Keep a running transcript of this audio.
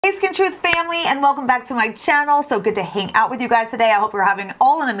Hey Skin Truth family, and welcome back to my channel. So good to hang out with you guys today. I hope you're having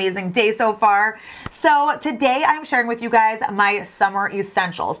all an amazing day so far. So today I'm sharing with you guys my summer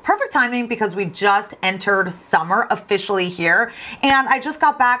essentials. Perfect timing because we just entered summer officially here, and I just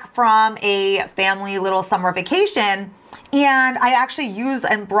got back from a family little summer vacation. And I actually used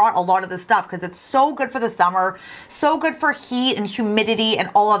and brought a lot of this stuff because it's so good for the summer, so good for heat and humidity and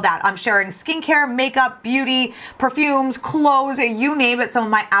all of that. I'm sharing skincare, makeup, beauty, perfumes, clothes, you name it, some of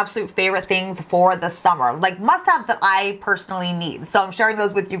my absolute favorite things for the summer, like must-haves that I personally need. So I'm sharing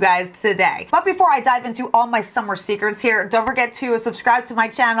those with you guys today. But before I dive into all my summer secrets here, don't forget to subscribe to my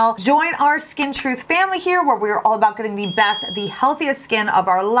channel, join our Skin Truth family here where we're all about getting the best, the healthiest skin of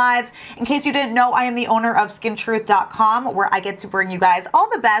our lives. In case you didn't know, I am the owner of skintruth.com, where I get to bring you guys all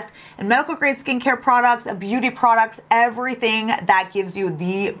the best in medical grade skincare products, beauty products, everything that gives you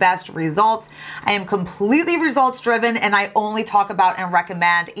the best results. I am completely results driven, and I only talk about and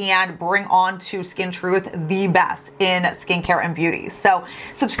recommend and bring on to Skin Truth the best in skincare and beauty. So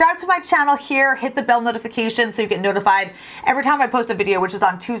subscribe to my channel here, hit the bell notification so you get notified every time I post a video, which is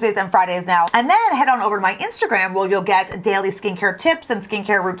on Tuesdays and Fridays now. And then head on over to my Instagram where you'll get daily skincare tips and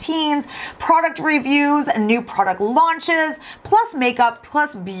skincare routines, product reviews, new product launches, plus makeup,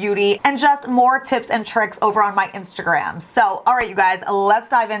 plus beauty, and just more tips and tricks over on my Instagram. So, all right, you guys, let's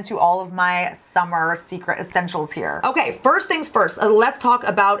dive into all of my summer secret essentials here. Okay, first things first, let's talk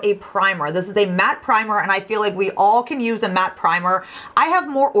about a primer. This is a matte primer, and I feel like we all can use a matte primer. I have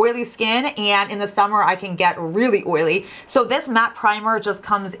more oily skin, and in the summer, I can get really oily. So this matte primer just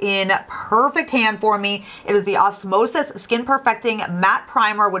comes in perfect hand for me. It is the Osmosis Skin Perfecting Matte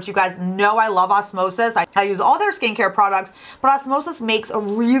Primer, which you guys know I love Osmosis. I use all their skincare products, but Osmosis makes a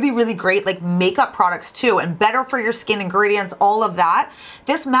really great like makeup products too, and better for your skin ingredients, all of that.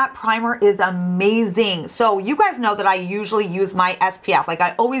 This matte primer is amazing. So you guys know that I usually use my SPF. Like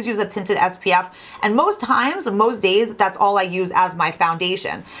I always use a tinted SPF, and most times, most days, that's all I use as my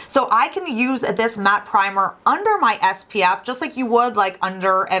foundation. So I can use this matte primer under my SPF, just like you would like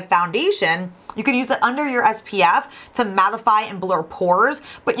under a foundation. You can use it under your SPF to mattify and blur pores,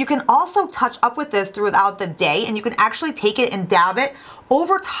 but you can also touch up with this throughout the day, and you can actually take it and dab it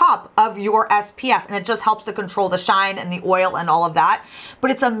over top of your SPF, and it just helps to control the shine and the oil and all of that.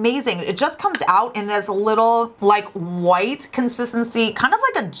 But it's amazing. It just comes out in this little like white consistency, kind of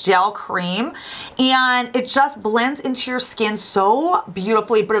like a gel cream, and it just blends into your skin so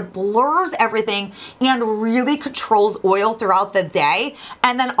beautifully, but it blurs everything and really controls oil throughout the day,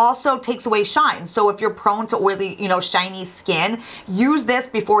 and then also takes away shine. So if you're prone to oily, shiny skin, use this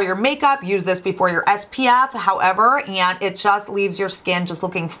before your makeup, use this before your SPF, however, and it just leaves your skin just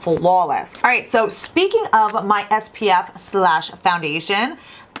looking flawless. All right, so speaking of my SPF/foundation,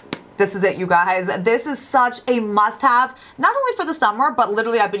 this is it, you guys. This is such a must-have, not only for the summer, but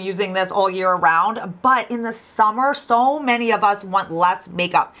literally I've been using this all year round. But in the summer, so many of us want less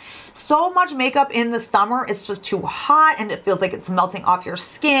makeup. So much makeup in the summer, it's just too hot, and it feels like it's melting off your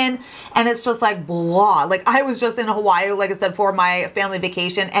skin, and it's just like blah. Like I was just in Hawaii, like I said, for my family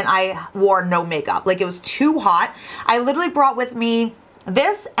vacation, and I wore no makeup. Like it was too hot. I literally brought with me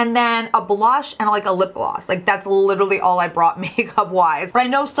this and then a blush and like a lip gloss. Like that's literally all I brought makeup wise. But I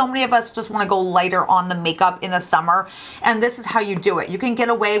know so many of us just want to go lighter on the makeup in the summer, and this is how you do it. You can get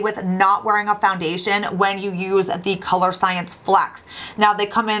away with not wearing a foundation when you use the Colorescience Flex. Now they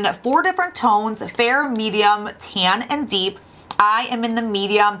come in 4 different tones: fair, medium, tan, and deep. I am in the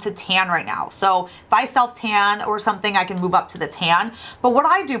medium to tan right now. So if I self-tan or something, I can move up to the tan. But what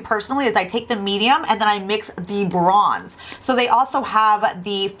I do personally is I take the medium and then I mix the bronze. So they also have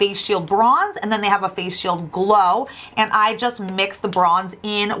the Face Shield Bronze, and then they have a Face Shield Glow. And I just mix the bronze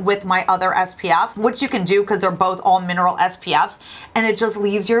in with my other SPF, which you can do because they're both all mineral SPFs. And it just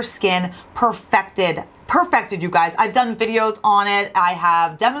leaves your skin perfected, you guys. I've done videos on it. I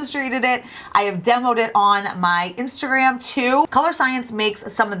have demonstrated it. I have demoed it on my Instagram too. Colorescience makes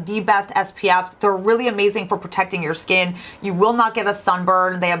some of the best SPFs. They're really amazing for protecting your skin. You will not get a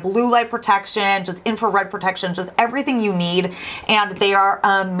sunburn. They have blue light protection, just infrared protection, just everything you need, and they are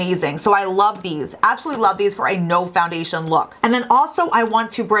amazing. So I love these. Absolutely love these for a no foundation look. And then also I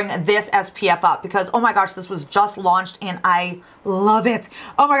want to bring this SPF up because, oh my gosh, this was just launched and I love it.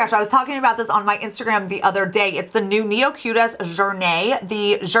 Oh my gosh, I was talking about this on my Instagram the other day. It's the new NeoCutis Journée,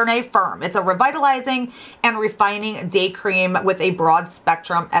 the Journée Firm. It's a revitalizing and refining day cream with a broad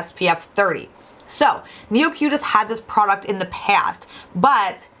spectrum SPF 30. So NeoCutis had this product in the past,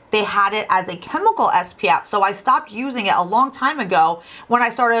 but they had it as a chemical SPF. So I stopped using it a long time ago when I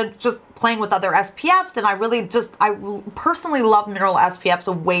started just playing with other SPFs, and I personally love mineral SPFs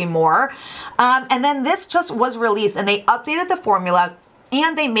way more. And then this just was released and they updated the formula.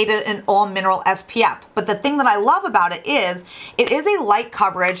 and they made it an all mineral SPF. But the thing that I love about it is a light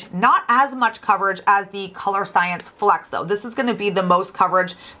coverage, not as much coverage as the Color Science Flex though. This is gonna be the most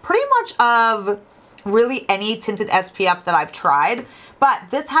coverage pretty much of really any tinted SPF that I've tried. But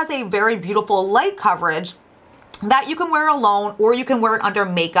this has a very beautiful light coverage that you can wear alone or you can wear it under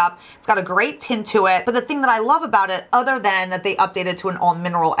makeup. It's got a great tint to it. But the thing that I love about it, other than that they updated to an all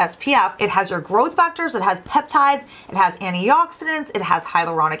mineral SPF, it has your growth factors, it has peptides, it has antioxidants, it has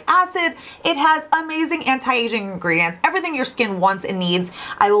hyaluronic acid, it has amazing anti-aging ingredients, everything your skin wants and needs.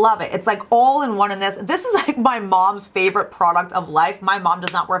 I love it. It's like all in one in this. This is like my mom's favorite product of life. My mom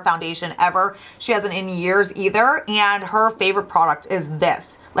does not wear foundation ever. She hasn't in years either. And her favorite product is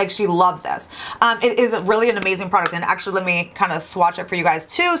this. Like, she loves this. It is really an amazing product. And actually, let me kind of swatch it for you guys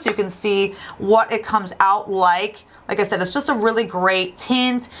too, so you can see what it comes out like. Like I said, it's just a really great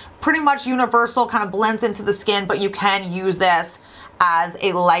tint, pretty much universal, kind of blends into the skin, but you can use this as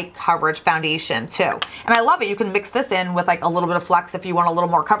a light coverage foundation too. And I love it. You can mix this in with like a little bit of Flex if you want a little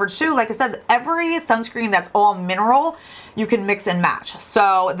more coverage too. Like I said, every sunscreen that's all mineral, you can mix and match.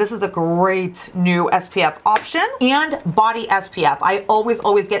 So this is a great new SPF option. And body SPF. I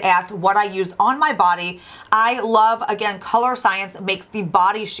always get asked what I use on my body. I love, again, Color Science makes the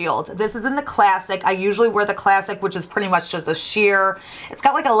body shield. This is in the classic. I usually wear the classic, which is pretty much just a sheer. It's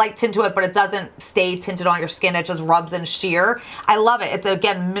got like a light tint to it, but it doesn't stay tinted on your skin. It just rubs in sheer. I love it. It's,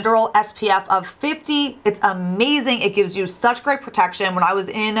 again, mineral SPF of 50. It's amazing. It gives you such great protection. When I was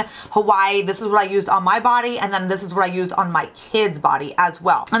in Hawaii, this is what I used on my body, and then this is what I used on my kid's body as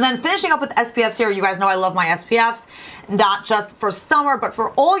well. And then finishing up with SPFs here, you guys know I love my SPFs, not just for summer, but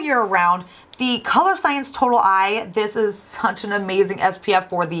for all year round. The Color Science Total Eye, this is such an amazing SPF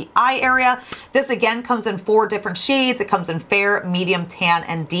for the eye area. This again comes in 4 different shades. It comes in fair, medium, tan,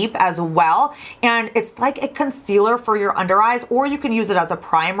 and deep as well. And it's like a concealer for your under eyes, or you can use it as a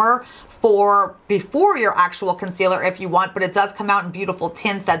primer for before your actual concealer if you want, but it does come out in beautiful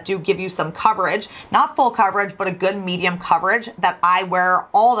tints that do give you some coverage, not full coverage, but a good medium coverage that I wear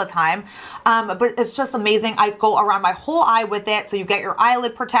all the time. But it's just amazing. I go around my whole eye with it, so you get your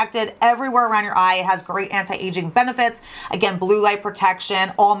eyelid protected everywhere around your eye. It has great anti-aging benefits. Again, blue light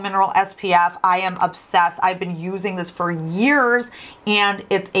protection, all mineral SPF. I am obsessed. I've been using this for years and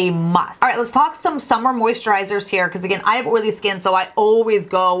it's a must. All right, let's talk some summer moisturizers here, because again, I have oily skin, so I always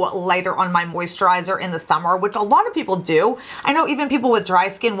go lighter on my moisturizer in the summer, which a lot of people do. I know even people with dry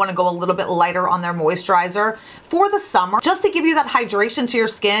skin want to go a little bit lighter on their moisturizer for the summer, just to give you that hydration to your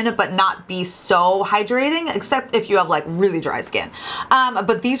skin, but not be so hydrating, except if you have like really dry skin.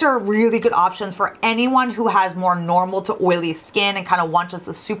 But these are really good options for anyone who has more normal to oily skin and kind of wants just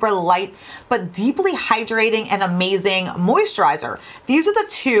a super light, but deeply hydrating and amazing moisturizer. These are the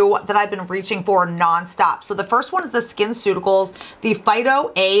 2 that I've been reaching for nonstop. So the first one is the SkinCeuticals, the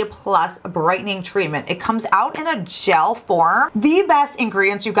Phyto A+ Brightening Treatment. It comes out in a gel form. The best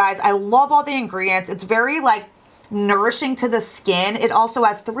ingredients, you guys. I love all the ingredients. It's very like nourishing to the skin. It also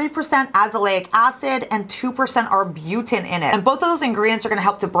has 3% azelaic acid and 2% arbutin in it. And both of those ingredients are going to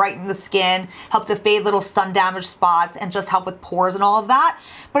help to brighten the skin, help to fade little sun damaged spots, and just help with pores and all of that.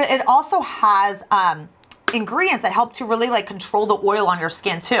 But it also has ingredients that help to really like control the oil on your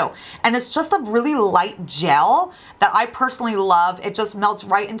skin too. And it's just a really light gel that I personally love. It just melts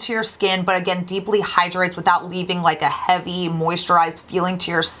right into your skin, but again, deeply hydrates without leaving like a heavy moisturized feeling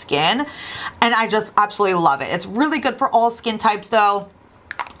to your skin. And I just absolutely love it. It's really good for all skin types though.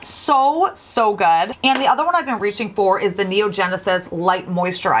 So good. And the other one I've been reaching for is the Neogenesis Light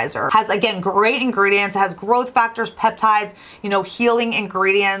Moisturizer. Has, again, great ingredients. It has growth factors, peptides, you know, healing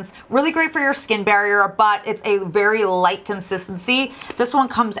ingredients. Really great for your skin barrier, but it's a very light consistency. This one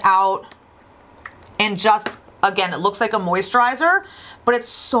comes out in just, again, it looks like a moisturizer, but it's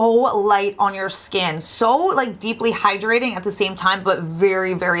so light on your skin, so like deeply hydrating at the same time, but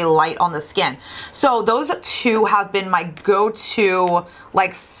very light on the skin. So those 2 have been my go-to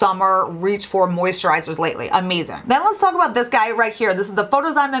like summer reach for moisturizers lately. Amazing. Then let's talk about this guy right here. This is the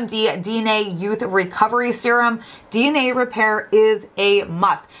Photozyme MD DNA Youth Recovery Serum. DNA repair is a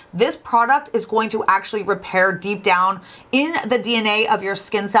must. This product is going to actually repair deep down in the DNA of your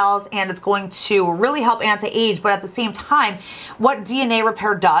skin cells, and it's going to really help anti-age. But at the same time, what DNA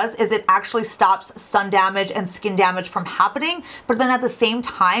repair does is it actually stops sun damage and skin damage from happening, but then at the same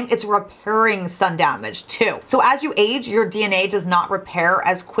time, it's repairing sun damage too. So as you age, your DNA does not repair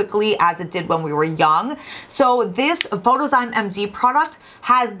as quickly as it did when we were young. So this Photozyme MD product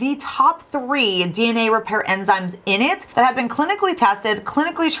has the top 3 DNA repair enzymes in it that have been clinically tested,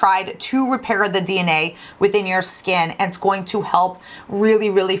 clinically tried to repair the DNA within your skin, and it's going to help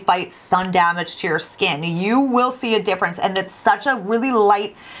really fight sun damage to your skin. You will see a difference, and it's such a really really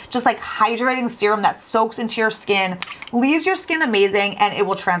light, just like hydrating serum that soaks into your skin, leaves your skin amazing, and it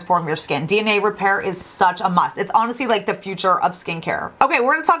will transform your skin. DNA repair is such a must. It's honestly like the future of skincare. Okay,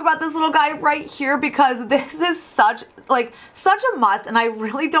 we're gonna talk about this little guy right here because this is such a must, and I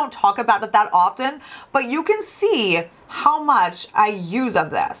really don't talk about it that often, but you can see how much I use of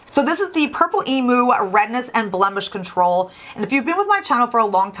this. So this is the Purple Emu Redness and Blemish Control. And if you've been with my channel for a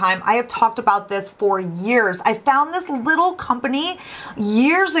long time, I have talked about this for years. I found this little company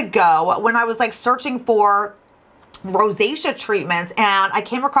years ago when I was like searching for rosacea treatments, and I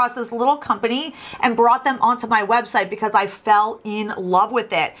came across this little company and brought them onto my website because I fell in love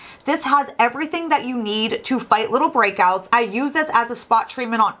with it. This has everything that you need to fight little breakouts. I use this as a spot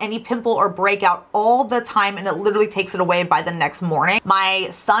treatment on any pimple or breakout all the time, and it literally takes it away by the next morning. My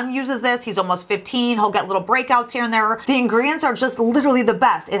son uses this. He's almost 15. He'll get little breakouts here and there. The ingredients are just literally the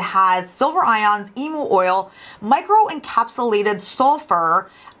best. It has silver ions, emu oil, micro encapsulated sulfur,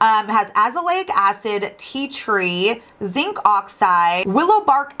 has azelaic acid, tea tree, zinc oxide, willow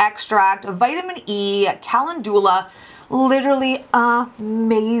bark extract, vitamin E, calendula. Literally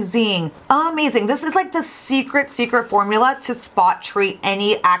amazing. Amazing. This is like the secret formula to spot treat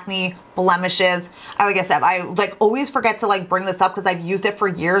any acne, blemishes. Like I said, I like always forget to like bring this up because I've used it for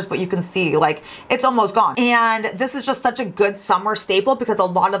years, but you can see like it's almost gone. And this is just such a good summer staple because a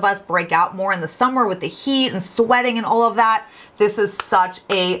lot of us break out more in the summer with the heat and sweating and all of that. This is such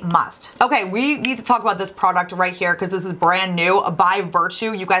a must. Okay, we need to talk about this product right here because this is brand new by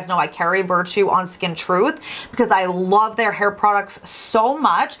Virtue. You guys know I carry Virtue on Skin Truth because I love their hair products so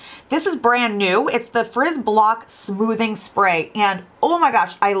much. This is brand new. It's the Frizz Block Smoothing Spray, and oh my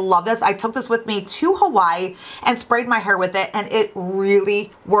gosh, I love this. I took this with me to Hawaii and sprayed my hair with it, and it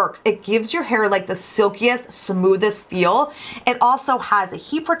really works. It gives your hair like the silkiest, smoothest feel. It also has a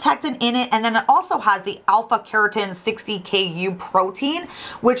heat protectant in it, and then it also has the alpha keratin 60KU protein,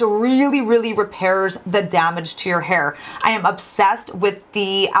 which really repairs the damage to your hair. I am obsessed with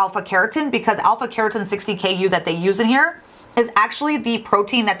the alpha keratin because alpha keratin 60KU that they use in here is actually the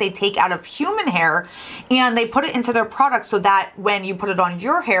protein that they take out of human hair, and they put it into their product so that when you put it on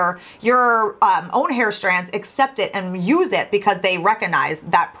your hair, your own hair strands accept it and use it because they recognize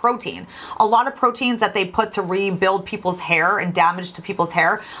that protein. A lot of proteins that they put to rebuild people's hair and damage to people's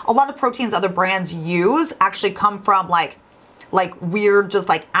hair, a lot of proteins other brands use actually come from like weird, just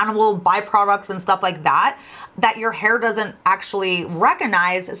like animal byproducts and stuff like that your hair doesn't actually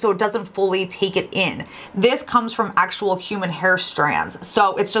recognize, so it doesn't fully take it in. This comes from actual human hair strands.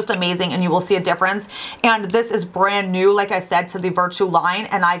 So it's just amazing, and you will see a difference. And this is brand new, like I said, to the Virtue line,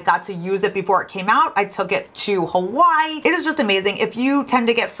 and I got to use it before it came out. I took it to Hawaii. It is just amazing. If you tend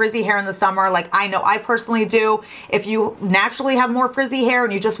to get frizzy hair in the summer, like I know I personally do, if you naturally have more frizzy hair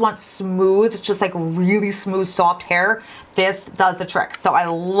and you just want smooth, just like really smooth, soft hair, this does the trick. So I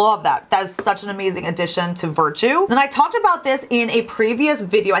love that. That is such an amazing addition to Virtue. Then I talked about this in a previous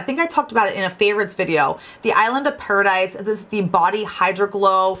video. I think I talked about it in a favorites video. The Island of Paradise. This is the Body Hydro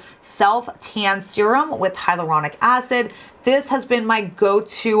Glow Self Tan Serum with hyaluronic acid. This has been my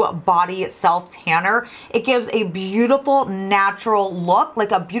go-to body self-tanner. It gives a beautiful natural look,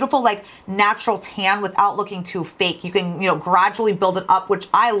 like a beautiful like natural tan without looking too fake. You can, you know, gradually build it up, which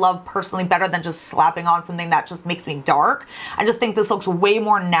I love personally better than just slapping on something that just makes me dark. I just think this looks way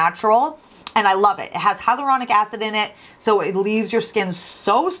more natural, and I love it. It has hyaluronic acid in it, so it leaves your skin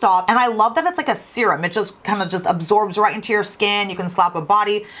so soft. And I love that it's like a serum. It just kind of just absorbs right into your skin. You can slap a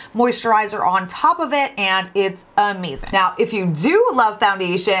body moisturizer on top of it, and it's amazing. Now, if you do love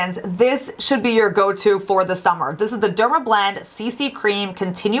foundations, this should be your go-to for the summer. This is the Dermablend CC Cream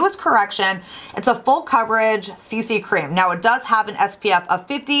Continuous Correction. It's a full coverage CC cream. Now, it does have an SPF of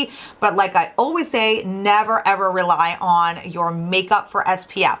 50, but like I always say, never ever rely on your makeup for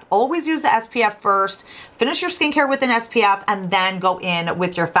SPF. Always use the SPF first, finish your skincare with an SPF, and then go in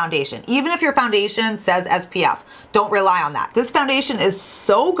with your foundation. Even if your foundation says SPF, don't rely on that. This foundation is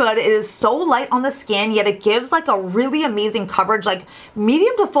so good. It is so light on the skin, yet it gives like a really amazing coverage, like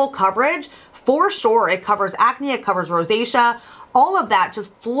medium to full coverage for sure. It covers acne, it covers rosacea, all of that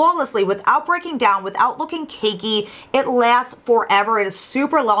just flawlessly without breaking down, without looking cakey. It lasts forever. It is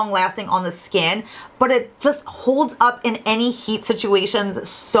super long lasting on the skin, but it just holds up in any heat situations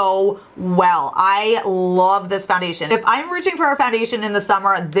so well. I love this foundation. If I'm reaching for a foundation in the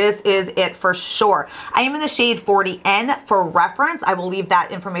summer, this is it for sure. I am in the shade 40N for reference. I will leave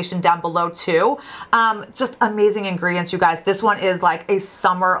that information down below too. Just amazing ingredients, you guys. This one is like a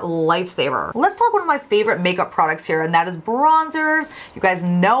summer lifesaver. Let's talk one of my favorite makeup products here, and that is bronzer. bronzers. You guys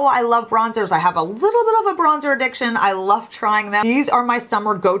know I love bronzers. I have a little bit of a bronzer addiction. I love trying them. These are my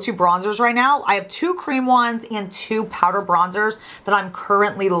summer go-to bronzers right now. I have 2 cream ones and 2 powder bronzers that I'm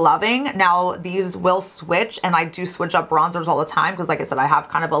currently loving. Now these will switch, and I do switch up bronzers all the time because, like I said, I have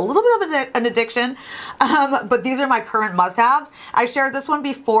kind of a little bit of an addiction. But these are my current must-haves. I shared this one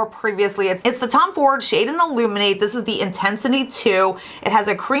before previously. It's the Tom Ford Shade and Illuminate. This is the Intensity 2. It has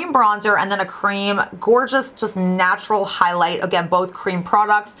a cream bronzer and then a cream, gorgeous, just natural highlight. Again, both cream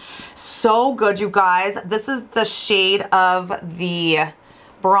products. So good, you guys. This is the shade of the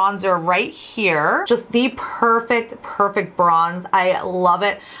bronzer right here. Just the perfect bronze. I love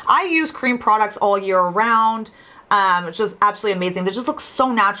it. I use cream products all year round. It's just absolutely amazing. They just look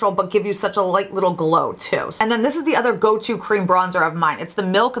so natural, but give you such a light little glow too. And then this is the other go-to cream bronzer of mine. It's the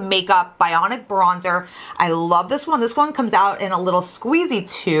Milk Makeup Bionic Bronzer. I love this one. This one comes out in a little squeezy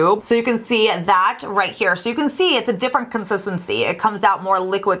tube. So you can see that right here. So you can see it's a different consistency. It comes out more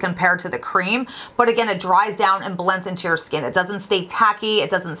liquid compared to the cream, but again, it dries down and blends into your skin. It doesn't stay tacky. It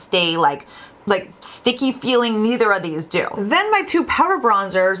doesn't stay like sticky feeling. Neither of these do. Then my 2 powder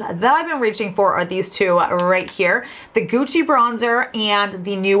bronzers that I've been reaching for are these 2 right here. The Gucci bronzer and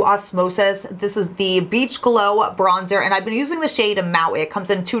the new Osmosis. This is the Beach Glow bronzer, and I've been using the shade Maui. It comes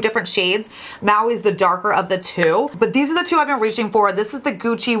in 2 different shades. Maui is the darker of the 2, but these are the 2 I've been reaching for. This is the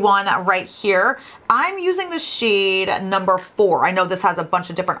Gucci one right here. I'm using the shade number 4. I know this has a bunch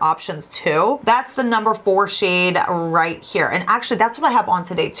of different options too. That's the number 4 shade right here. And actually that's what I have on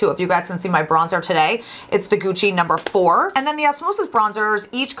today too. If you guys can see my bronzer today, it's the Gucci number 4. And then the Osmosis bronzers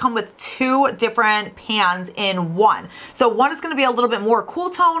each come with 2 different pans in one. So one is gonna be a little bit more cool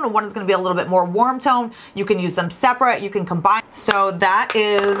tone and one is gonna be a little bit more warm tone. You can use them separate, you can combine. So that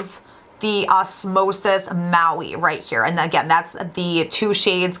is the Osmosis Maui right here. And again, that's the 2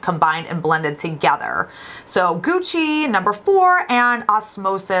 shades combined and blended together. So Gucci number 4 and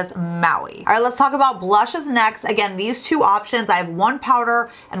Osmosis Maui. All right, let's talk about blushes next. Again, these 2 options, I have 1 powder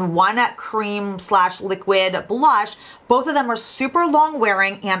and 1 cream / liquid blush. Both of them are super long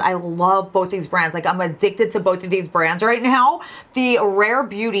wearing, and I love both these brands. Like, I'm addicted to both of these brands right now. The Rare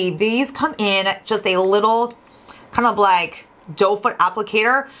Beauty, these come in just a little kind of like doe foot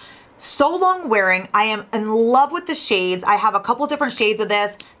applicator. So long wearing. I am in love with the shades. I have a couple different shades of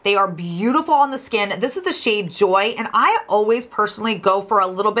this. They are beautiful on the skin. This is the shade Joy, and I always personally go for a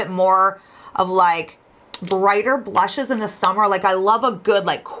little bit more of like brighter blushes in the summer. Like, I love a good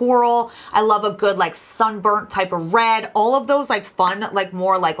like coral. I love a good like sunburnt type of red. All of those like fun, like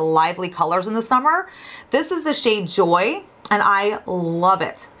more like lively colors in the summer. This is the shade Joy, and I love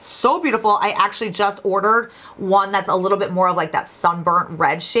it. So beautiful. I actually just ordered one that's a little bit more of like that sunburnt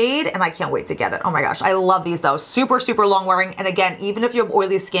red shade, and I can't wait to get it. Oh my gosh, I love these though. Super long wearing. And again, even if you have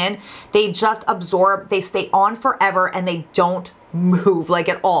oily skin, they just absorb, they stay on forever, and they don't move like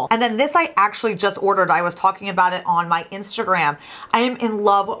at all. And then this I actually just ordered. I was talking about it on my Instagram. I am in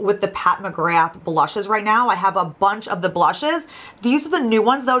love with the Pat McGrath blushes right now. I have a bunch of the blushes. These are the new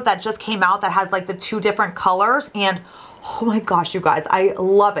ones though that just came out that has like the 2 different colors, and oh my gosh, you guys, I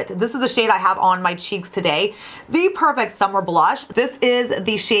love it. This is the shade I have on my cheeks today. The perfect summer blush. This is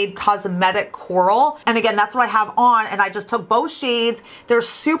the shade Cosmetic Coral. And again, that's what I have on, and I just took both shades. They're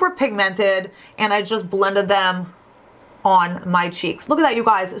super pigmented, and I just blended them on my cheeks. Look at that, you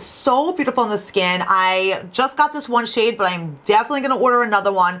guys. So beautiful in the skin. I just got this one shade, but I'm definitely gonna order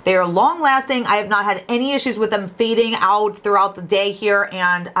another one. They are long lasting. I have not had any issues with them fading out throughout the day here,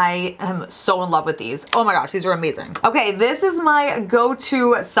 and I am so in love with these. Oh my gosh, these are amazing. Okay, this is my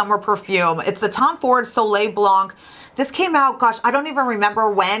go-to summer perfume. It's the Tom Ford Soleil Blanc. This came out, gosh, I don't even remember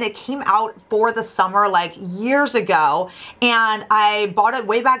when. It came out for the summer like years ago, and I bought it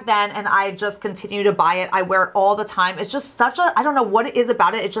way back then, and I just continue to buy it. I wear it all the time. It's just such a, I don't know what it is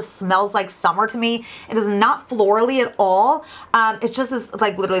about it. It just smells like summer to me. It is not florally at all. It just is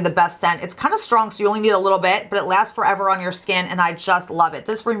like literally the best scent. It's kind of strong, so you only need a little bit, but it lasts forever on your skin, and I just love it.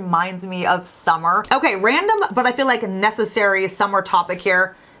 This reminds me of summer. Okay, random, but I feel like a necessary summer topic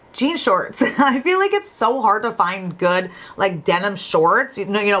here. Jean shorts. I feel like it's so hard to find good like denim shorts. You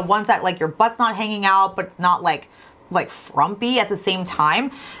know, ones that like your butt's not hanging out, but it's not like frumpy at the same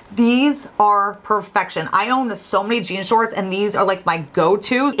time. These are perfection. I own so many jean shorts, and these are like my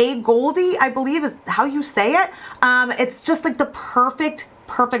go-tos. A Goldie, I believe is how you say it. It's just like the perfect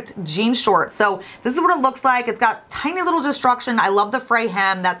perfect jean short. So this is what it looks like. It's got tiny little destruction. I love the fray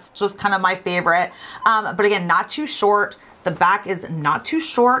hem. That's just kind of my favorite. But again, not too short. The back is not too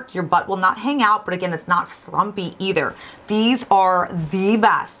short. Your butt will not hang out, but again, it's not frumpy either. These are the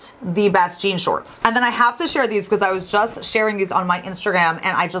best jean shorts. And then I have to share these because I was just sharing these on my Instagram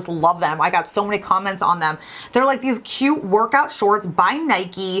and I just love them. I got so many comments on them. They're like these cute workout shorts by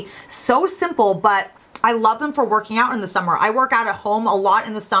Nike. So simple, but I love them for working out in the summer. I work out at home a lot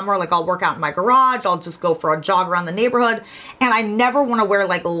in the summer. Like I'll work out in my garage. I'll just go for a jog around the neighborhood. And I never want to wear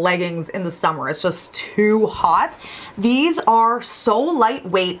like leggings in the summer. It's just too hot. These are so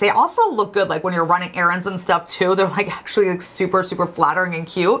lightweight. They also look good like when you're running errands and stuff too. They're like actually like super flattering and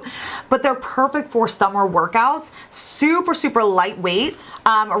cute. But they're perfect for summer workouts. Super lightweight.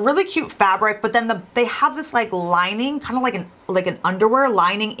 A really cute fabric, but then they have this like lining, kind of like an underwear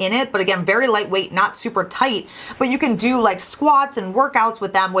lining in it, but again, very lightweight, not super tight, but you can do like squats and workouts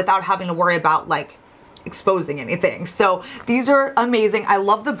with them without having to worry about like exposing anything. So these are amazing. I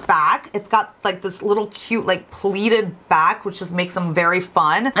love the back. It's got like this little cute like pleated back, which just makes them very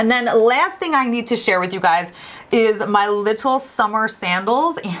fun. And then last thing I need to share with you guys is my little summer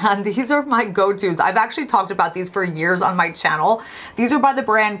sandals, and these are my go-tos. I've actually talked about these for years on my channel. These are by the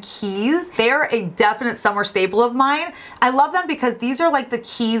brand Keys. They're a definite summer staple of mine. I love them because these are like the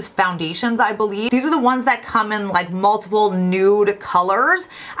Keys foundations, I believe. These are the ones that come in like multiple nude colors.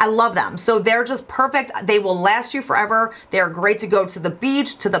 I love them. So they're just perfect. They will last you forever. They're great to go to the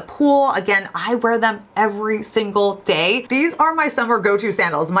beach, to the pool. Again, I wear them every single day. These are my summer go-to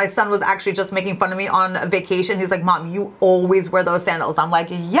sandals. My son was actually just making fun of me on vacation. He's like, Mom, you always wear those sandals. I'm like,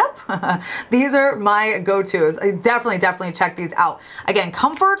 yep. These are my go-tos. I definitely check these out. Again,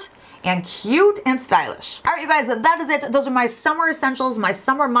 comfort and cute and stylish. All right, you guys, that is it. Those are my summer essentials, my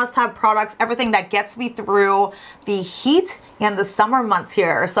summer must-have products, everything that gets me through the heat and the summer months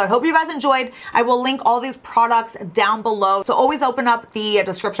here. So I hope you guys enjoyed. I will link all these products down below. So always open up the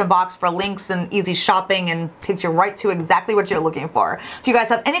description box for links and easy shopping, and takes you right to exactly what you're looking for. If you guys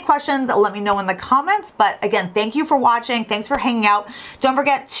have any questions, let me know in the comments. But again, thank you for watching. Thanks for hanging out. Don't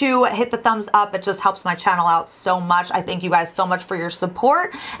forget to hit the thumbs up. It just helps my channel out so much. I thank you guys so much for your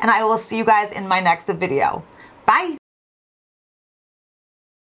support, and I will see you guys in my next video. Bye.